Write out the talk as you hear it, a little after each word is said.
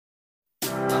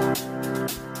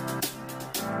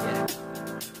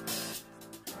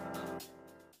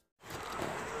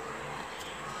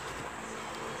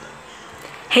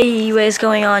Hey, what is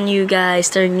going on, you guys?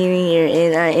 Turning here,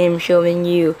 and I am showing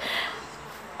you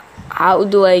how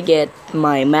do I get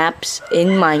my maps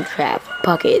in Minecraft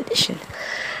Pocket Edition.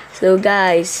 So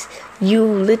guys, you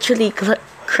literally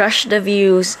crushed the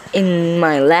views in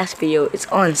my last video. It's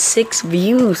on 6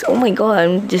 views. Oh my god,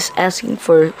 I'm just asking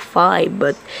for 5,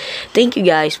 but thank you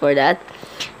guys for that.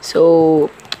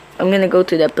 So I'm gonna go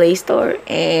to the Play Store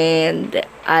and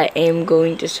I am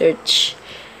going to search.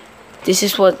 This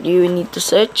is what you need to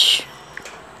search: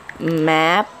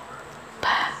 map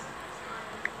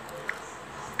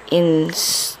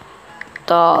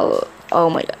install. Oh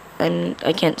my god,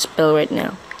 I can't spell right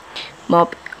now.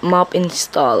 Map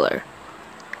installer.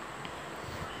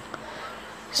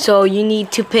 So you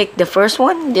need to pick the first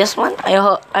one, this one. I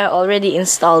already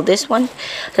installed this one.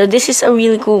 So this is a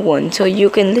really cool one. So you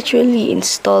can literally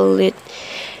install it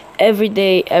every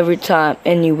day, every time,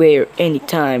 anywhere,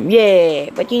 anytime.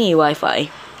 Yeah, but you need Wi-Fi.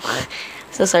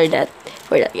 So sorry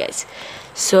for that, guys.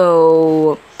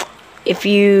 So if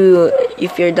you're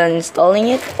done installing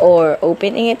it or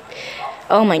opening it,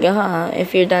 oh my god,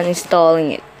 if you're done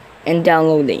installing it and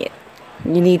downloading it,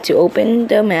 you need to open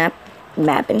the map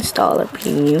installer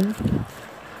premium.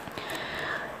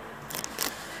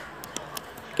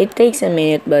 It takes a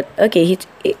minute, but okay.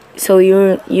 So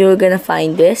you're gonna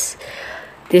find this.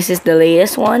 This is the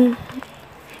latest one,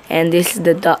 and this is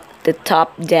the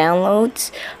top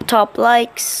downloads, top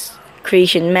likes,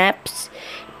 creation maps,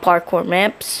 parkour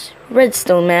maps,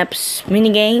 redstone maps,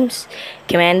 mini games,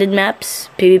 commanded maps,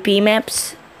 PvP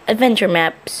maps, adventure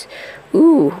maps.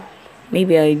 Ooh,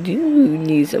 maybe I do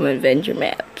need some adventure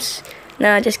maps.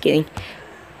 Nah, just kidding.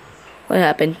 What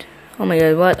happened? Oh my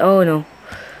god, what? Oh no.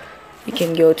 You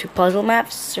can go to puzzle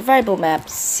maps, survival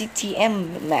maps,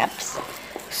 CTM maps.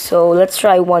 So let's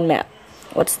try one map.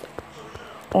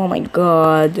 Oh my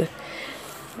god.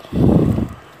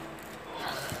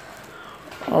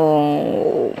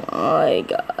 Oh my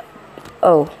god.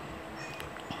 Oh,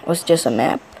 it was just a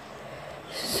map.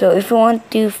 So if you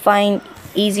want to find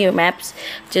easier maps,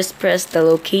 just press the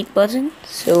locate button.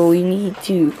 So you need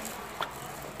to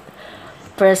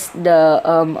press the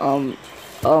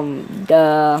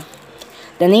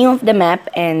name of the map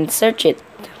and search it.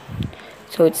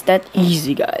 So it's that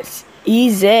easy, guys.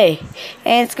 Easy.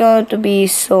 And it's going to be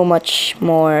so much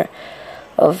more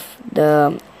of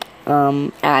the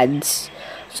ads.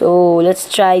 So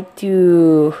let's try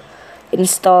to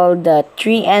install the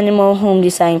tree animal home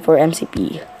design for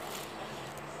MCPE.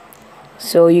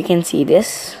 So you can see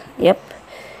this. Yep.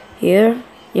 Here.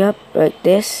 Yep. Like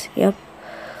this. Yep.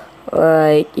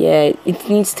 Like, yeah, it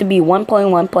needs to be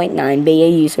 1.1.9 beta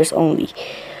users only.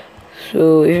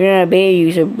 So if you're not a beta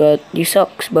user but you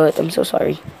sucks, but I'm so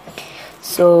sorry.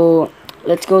 So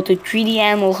let's go to 3D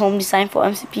animal home design for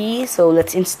MCPE. So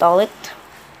let's install it.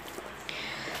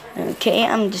 Okay,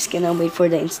 I'm just gonna wait for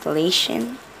the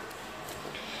installation.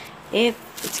 If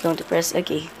it's going to press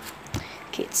okay,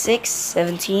 it's 6,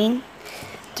 17,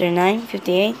 39,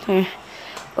 58.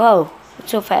 Wow,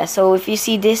 it's so fast. So if you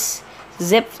see this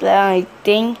zip line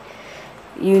thing,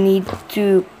 you need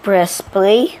to press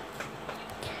play.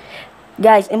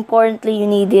 Guys, importantly, you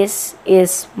need this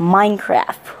is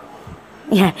Minecraft.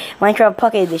 Yeah, Minecraft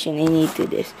Pocket Edition. You need to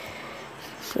do this.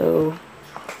 So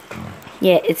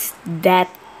yeah, it's that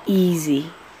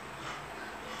easy.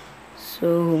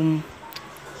 So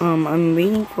I'm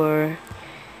waiting for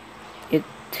it.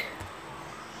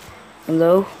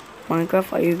 Hello,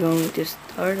 Minecraft, are you going to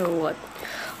start or what?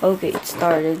 Okay, it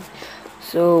started.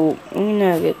 So I'm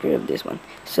gonna get rid of this one.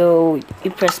 So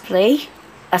you press play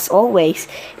as always,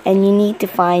 and you need to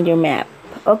find your map.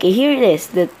 Okay, here it is,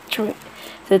 the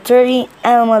 30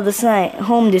 animal design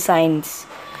home designs.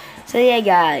 So yeah,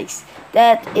 guys,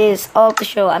 that is all to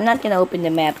show. I'm not gonna open the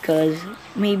map because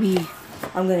maybe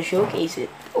I'm gonna showcase it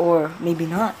or maybe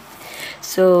not.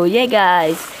 So yeah,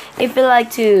 guys, if you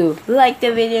like to like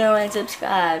the video and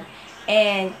subscribe,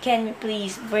 and can you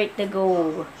please break the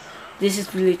goal? This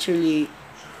is literally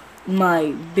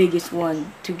my biggest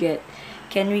one to get.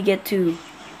 Can we get to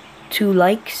 2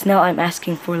 likes? Now I'm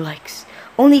asking for likes.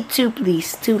 Only 2,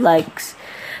 please. 2 likes.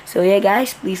 So yeah,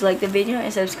 guys, please like the video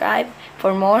and subscribe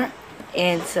for more.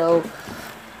 And so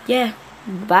yeah,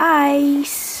 bye.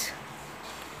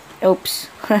 Oops.